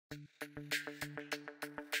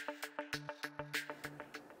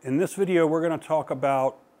In this video, we're going to talk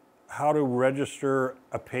about how to register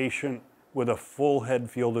a patient with a full head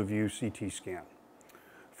field of view CT scan.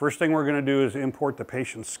 First thing we're going to do is import the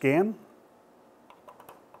patient scan.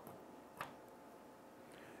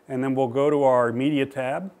 And then we'll go to our Media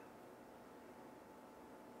tab,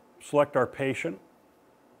 select our patient,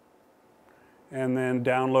 and then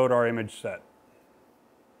download our image set.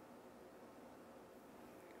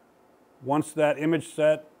 Once that image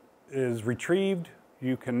set is retrieved,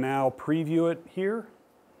 you can now preview it here.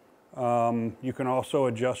 You can also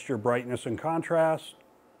adjust your brightness and contrast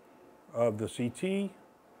of the CT,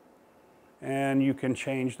 and you can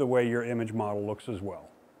change the way your image model looks as well.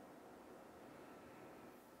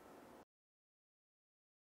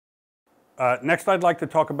 Next, I'd like to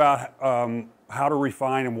talk about how to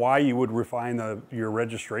refine and why you would refine your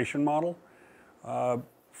registration model.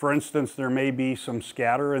 For instance, there may be some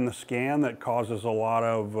scatter in the scan that causes a lot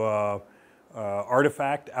of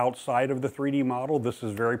artifact outside of the 3D model. This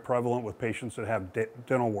is very prevalent with patients that have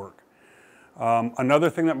dental work. Another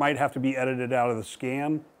thing that might have to be edited out of the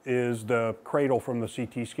scan is the cradle from the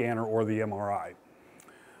CT scanner or the MRI.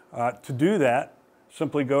 To do that,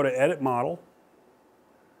 simply go to Edit Model,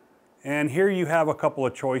 and here you have a couple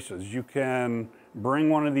of choices. You can bring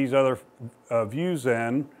one of these other views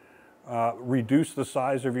in, reduce the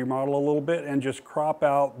size of your model a little bit, and just crop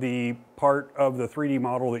out the part of the 3D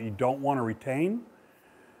model that you don't want to retain.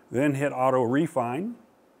 Then hit Auto Refine.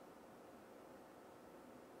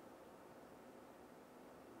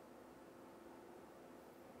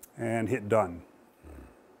 And hit Done.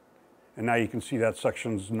 And now you can see that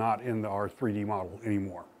section's not in our 3D model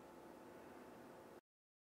anymore.